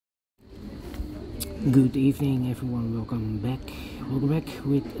Good evening, everyone. Welcome back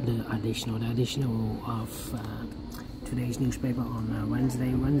with the additional of today's newspaper on Wednesday,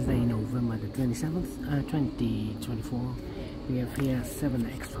 November the 27th, 2024. We have here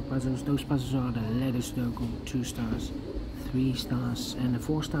 7 extra puzzles. Those puzzles are the letter Sudoku, 2 stars, 3 stars, and a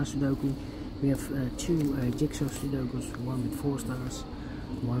 4-star Sudoku. We have 2 jigsaw Sudokus, one with 4 stars,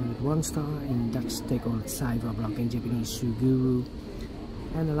 one with 1 star. In Dutch, they call it cipher block, in Japanese Suguru.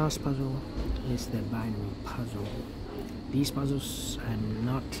 And the last puzzle is the binary puzzle. These puzzles I'm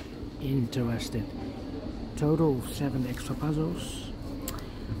not interested. Total of 7 extra puzzles,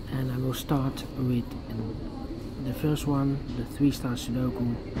 and I will start with the first one, the 3-star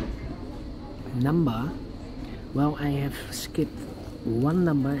Sudoku. Number, well, I have skipped one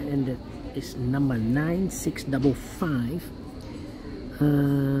number, and that is number 9655.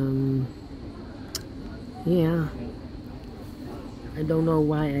 Yeah, I don't know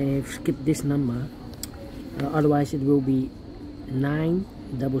why I have skipped this number. Otherwise it will be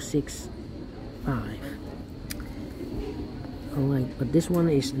 9665. Alright, but this one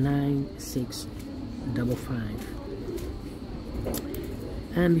is 9655.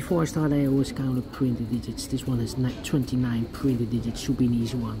 And before I start, I always count the printed digits. This one is 29 printed digits. Should be an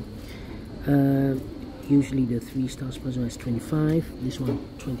easy one. Usually the 3 stars puzzle has 25. This one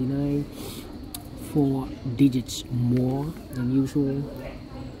 29. 4 digits more than usual.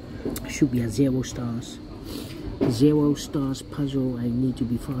 Should be at 0 stars. 0 stars puzzle, I need to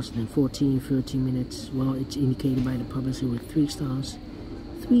be faster than 13 minutes. Well, it's indicated by the publisher with 3 stars.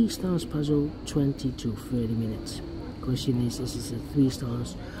 3 stars puzzle, 20 to 30 minutes. Question is this a 3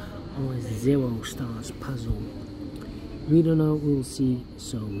 stars or a 0 stars puzzle? We don't know, we'll see.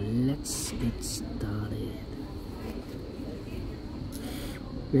 So let's get started.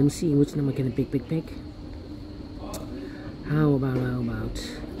 Let me see which number can I pick. How about?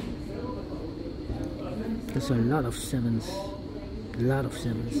 There's a lot of 7s.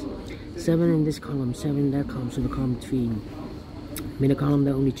 7 in this column, 7 in that column, so the column between. Middle column,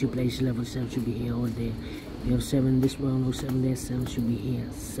 there are only 2 places left. 7 should be here or there. You have 7 this row, no 7 there, 7 should be here.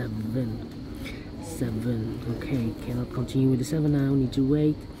 7. Okay, cannot continue with the 7 now, need to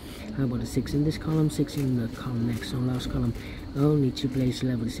wait. How about the 6 in this column, 6 in the column next, so last column, only 2 places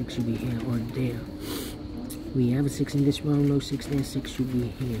left, the 6 should be here or there. We have a 6 in this row, no 6 there, 6 should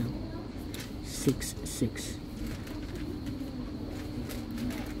be here. 6.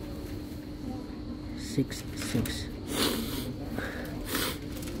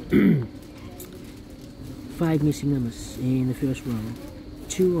 5 missing numbers in the first row.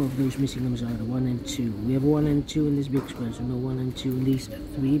 2 of those missing numbers are the 1 and 2. We have 1 and 2 in this big square, so no 1 and 2 in these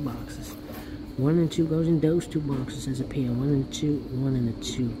 3 boxes. 1 and 2 goes in those 2 boxes as a pair. 1 and 2, 1 and a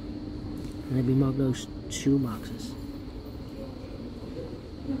 2. And let me mark those 2 boxes.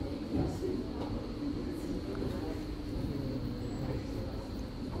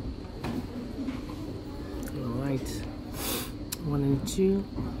 Alright. 1 and 2.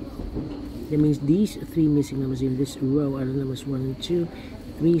 That means these 3 missing numbers in this row are the numbers 1 and 2.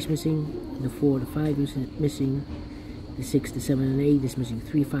 3 is missing, the 4, the 5 is missing, the 6, the 7, and 8 is missing.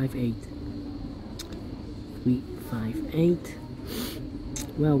 3, 5, 8. 3, 5, 8.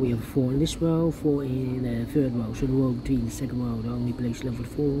 Well, we have 4 in this row, 4 in the third row. So the row between the second row, the only place left with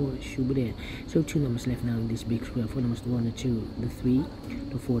 4 should be there. So 2 numbers left now in this big square. 4 numbers, the 1, the 2, the 3,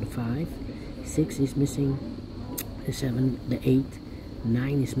 the 4, the 5. 6 is missing, the 7, the 8.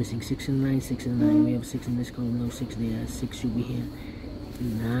 9 is missing, 6 and 9, 6 and 9. We have 6 in this column, no 6 there, 6 should be here.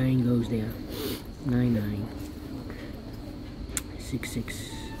 9 goes there. 9, 9. 6, 6.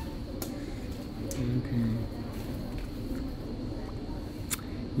 Okay.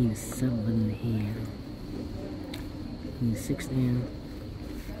 Need a 7 here. Need a 6 there.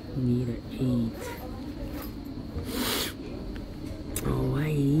 Need an 8.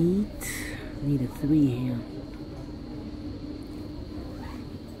 Alright. Need a 3 here.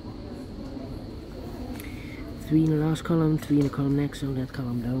 3 in the last column, 3 in the column next, so that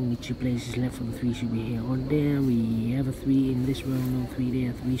column, the only 2 places left for the 3 should be here or there. We have a 3 in this row, no 3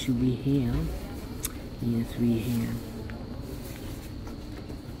 there, 3 should be here. Need a 3 here.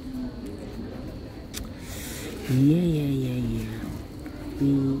 Yeah.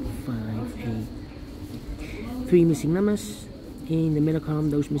 3, 5, 8. 3 missing numbers. In the middle column,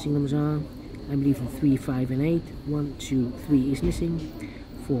 those missing numbers are, I believe, 3, 5, and 8. 1, 2, 3 is missing.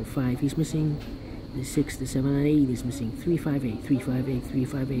 4, 5 is missing. The 6, the 7, and 8 is missing. 3, 5, 8, 3, 5, 8, 3,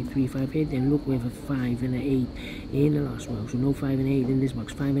 5, 8, 3, 5, 8. And look, we have a 5 and an 8 in the last row. So no 5 and 8 in this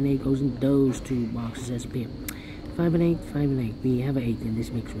box. 5 and 8 goes in those 2 boxes as a pair. 5 and 8, 5 and 8. We have an 8 in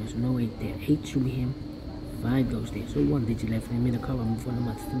this mixed row, so no 8 there. 8 should be here. 5 goes there. So 1 digit left in the middle column for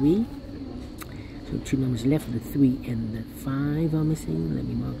number 3. So 2 numbers left, the 3 and the 5 are missing. Let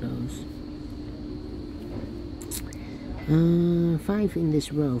me mark those. 5 in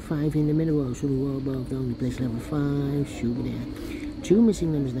this row, 5 in the middle row, so the row above the only place level 5 should be there. 2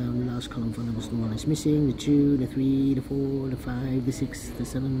 missing numbers down the last column for numbers. The 1 is missing, the 2, the 3, the 4, the 5, the 6, the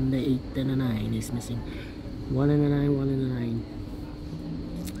 7, the 8, and the 9 is missing. 1 and a 9, 1 and a 9.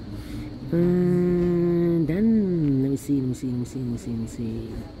 Then let me see.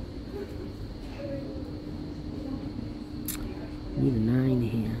 Need a 9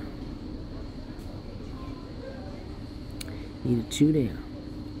 here. Need a 2 there.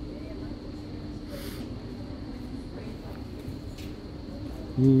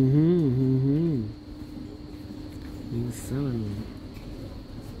 Need a 7.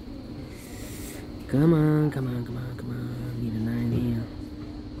 Come on. Need a 9 here.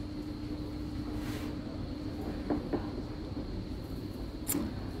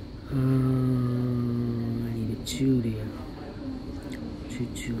 I need a 2 there.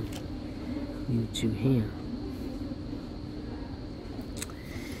 2. Need a 2 here.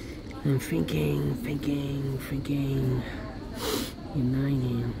 I'm thinking. Need 9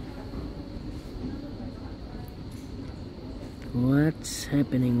 here. What's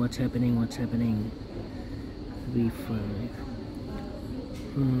happening? 3, 5.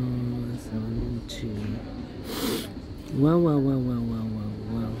 7, 2.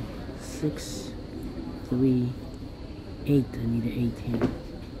 Well. 6, 3, 8. I need an 8 here.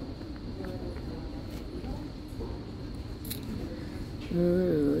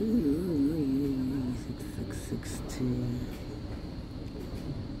 6, 2.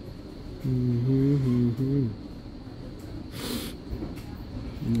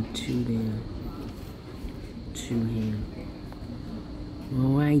 Need 2 there. 2 here.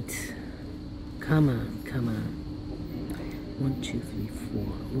 Alright. Come on. 1, 2, 3, 4.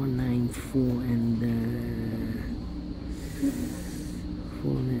 1, 9, 4, and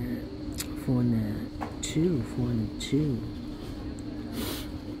 4 and 2. 4 and 2.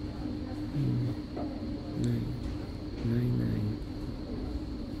 9.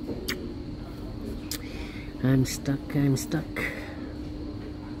 I'm stuck.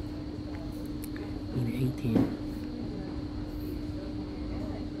 Need an 8 here.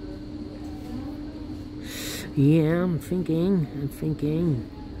 Yeah, I'm thinking.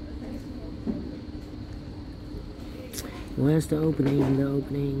 Where's the opening?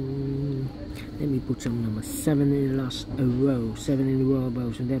 Let me put some numbers. 7 in the last row. 7 in the row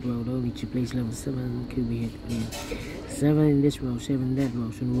above. So that row only to place level 7 could be hit. 7 in this row, 7 in that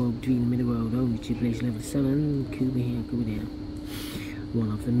row. So the row between the middle row only to place level 7 could be here, could be there.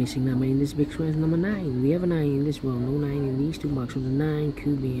 One of the missing number in this big square is number 9. We have a 9 in this row, no 9 in these 2 boxes. So the 9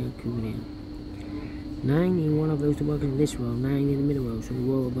 could be here, could be there. 9 in one of those 2 boxes in this row, 9 in the middle row. So the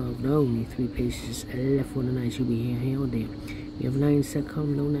row above the only 3 places left for the 9 should be here or there. We have 9 in the second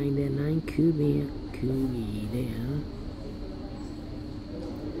column, no 9 there. 9 could be here, could be there.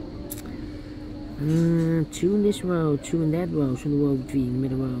 2 in this row, 2 in that row. So the row between the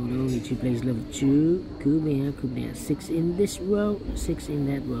middle row, the only 2 places level 2 could be here, could be there. 6 in this row, 6 in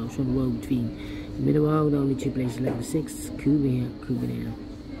that row. So the row between the middle row, the only 2 places level 6 could be here, could be there.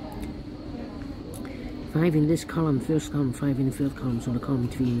 5 in this column, first column, 5 in the third column, so the column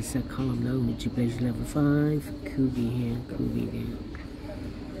between the second column, the only 2 places level 5, could be here, could be there.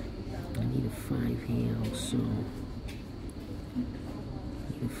 I need a 5 here also.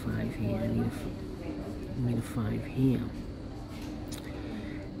 Need a 5 here, I need a 5 here.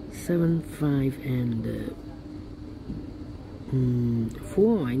 7, 5, and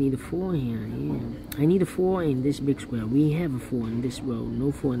 4, I need a 4 here, yeah. I need a 4 in this big square. We have a 4 in this row,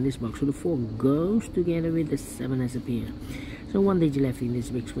 no 4 in this box. So the 4 goes together with the 7 as a pair. So 1 digit left in this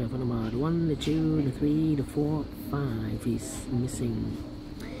big square for the mod. 1, the 2, the 3, the 4, 5 is missing.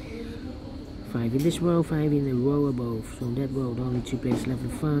 5 in this row, 5 in the row above. So that row, the only 2 places left for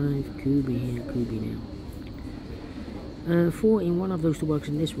 5. Could be here, could be there. 4 in one of those 2 boxes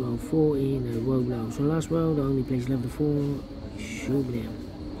in this row, 4 in a row below. So last row, the only place left for 4 should be there.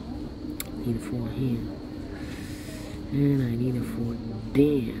 Need a 4 here. And I need a 4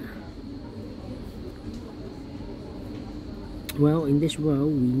 there. Well, in this row,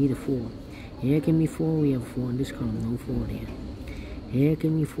 we need a 4. Here can be 4, we have 4 in this column, no 4 there. Here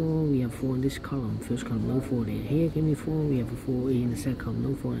can be 4, we have 4 in this column, first column, no 4 there. Here can be 4, we have a 4 in the second column,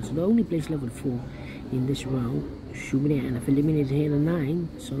 no 4 there. So the only place left with 4 in this row should be there. And I've eliminated here the 9,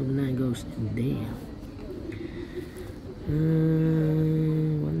 so the 9 goes there.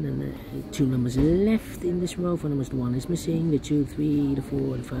 2 numbers left in this row. For numbers, the 1 is missing, the 2, 3, the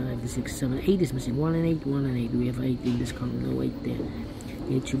 4, the 5, the 6, 7, 8 is missing. 1 and 8, 1 and 8. We have 8 in this column, no 8 there.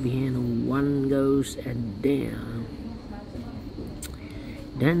 It should be here, and 1 goes and down.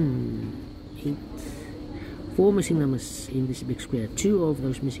 Then 8. 4 missing numbers in this big square. 2 of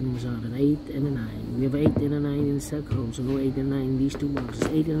those missing numbers are an 8 and a 9. We have 8 and a 9 in the circle, so no 8 and 9 in these 2 boxes.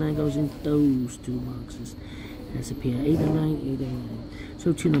 8 and 9 goes in those 2 boxes. That's a pair. 8 and 9, 8 and 9.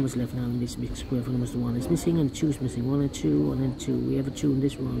 So 2 numbers left now in this big square. For numbers 1 is missing and 2 is missing. 1 and 2, 1 and 2. We have a 2 in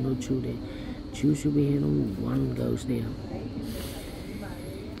this row, no 2 there. 2 should be here, and 1 goes there.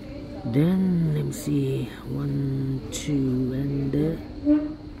 Then let me see, 1, 2, and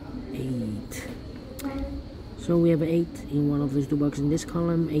 8. So we have 8 in one of those 2 boxes in this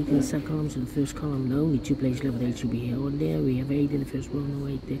column, 8 in the second column. So the first column, the only 2 places left, 8 should be here or there. We have 8 in the first row, no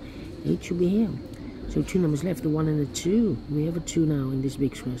 8 there. 8 should be here. So 2 numbers left, the 1 and the 2. We have a 2 now in this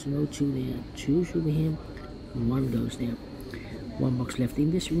big square, so no 2 there. 2 should be here, 1 goes there. 1 box left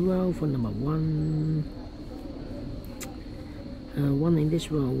in this row for number 1. 1 in this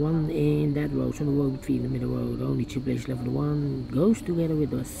row, 1 in that row, so the row between the middle row, the only 2 places left. The 1 goes together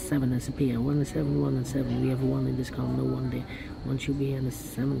with the 7 as a pair. 1 and 7, 1 and 7. We have a 1 in this column, no 1 there. 1 should be here, and the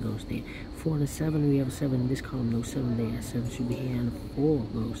 7 goes there. 4 and a 7, we have a 7 in this column, no 7 there. 7 should be here, and the 4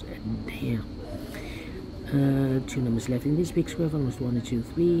 goes there. 2 numbers left in this big square. Almost 1 and 2,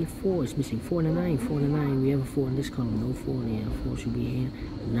 3, 4 is missing. 4 and a 9, 4 and a 9. We have a 4 in this column, no 4 there. 4 should be here.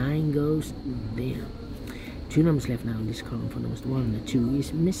 9 goes there. 2 numbers left now in this column. For numbers 1, the 2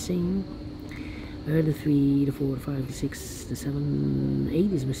 is missing. The 3, the 4, the 5, the 6, the 7,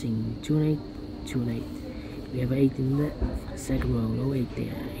 8 is missing. 2 and 8, 2 and 8. We have 8 in the second row, no 8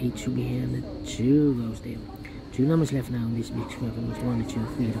 there. 8 should be here, and the 2 goes there. 2 numbers left now in this big square. For numbers 1, the 2,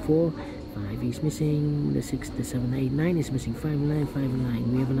 3, the 4. 5 is missing, the 6, the 7, 8, 9 is missing, 5 and 9, 5 and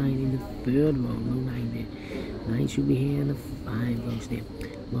 9. We have a 9 in the third row, no 9 there. 9 should be here, and the 5 goes there.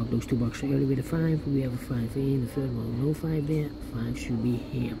 Mark those 2 boxes early with a 5. We have a 5 in the third row, no 5 there. 5 should be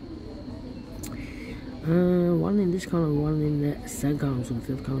here. 1 in this column, 1 in the second column, so the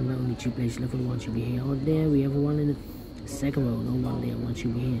third column, the only 2 places left, 1 should be here or there. We have a 1 in the second row, no 1 there, 1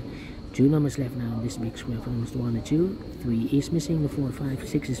 should be here. 2 numbers left now in this big square. For numbers 1 and 2, 3 is missing, the 4 and 5,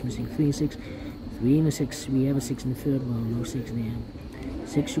 6 is missing, 3 and 6, 3 and a 6. We have a 6 in the third row, no 6 there.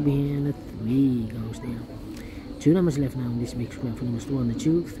 6 should be here, and the 3 goes there. 2 numbers left now in this big square. For numbers 1 and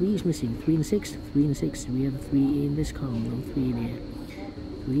 2, 3 is missing, 3 and 6, 3 and 6. We have a 3 in this column, no 3 there.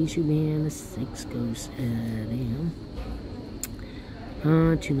 3 should be here, and the 6 goes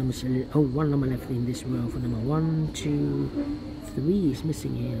there. 2 numbers, 1 number left in this row. For number 1, 2, 3 is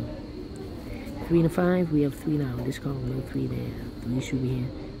missing here. 3 and a 5, we have 3 now in this column, no 3 there. 3 should be here,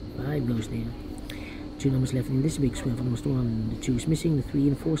 5 goes there. 2 numbers left in this big square. For numbers 1, the 2 is missing, the 3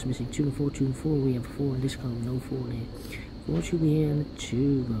 and 4 is missing. 2 and 4, 2 and 4, we have 4 in this column, no 4 there. 4 should be here, and the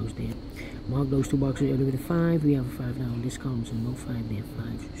 2 goes there. Mark those 2 boxes early with a 5. We have a 5 now in this column, so no 5 there.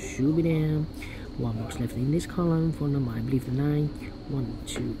 5 should be there. 1 box left in this column for number, I believe, the 9. 1,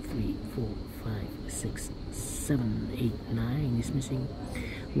 2, 3, 4, 5, 6, 7, 8, 9 is missing.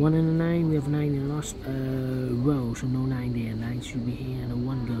 1 and a 9, we have 9 in the last row, so no 9 there. 9 should be here, and a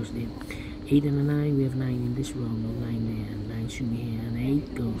 1 goes there. 8 and a 9, we have 9 in this row, no 9 there. 9 should be here, and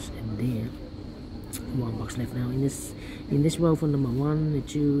 8 goes in there. 1 box left now in this row for number 1, the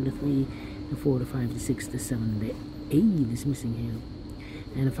 2, the 3, the 4, the 5, the 6, the 7, the 8 is missing here.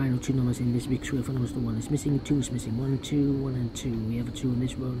 And the final 2 numbers in this big square. For numbers 1 is missing, 2 is missing, 1 and 2, 1 and 2. We have a 2 in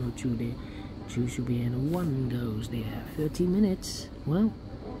this row, no 2 there. 2 should be here, and a 1 goes there. 13 minutes. Well,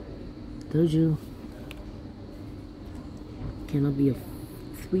 told you, cannot be a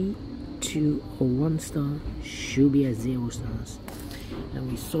 3, 2, or 1 star. Should be at 0 stars.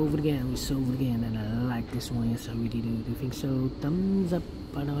 And we solve it again, and I like this one. Yes, I really do. Do you think so? Thumbs up,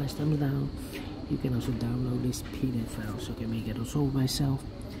 otherwise thumbs down. You can also download this PDF file so you can make it or solve myself.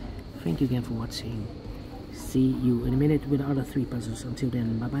 Thank you again for watching. See you in a minute with the other 3 puzzles. Until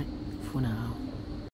then, bye bye for now.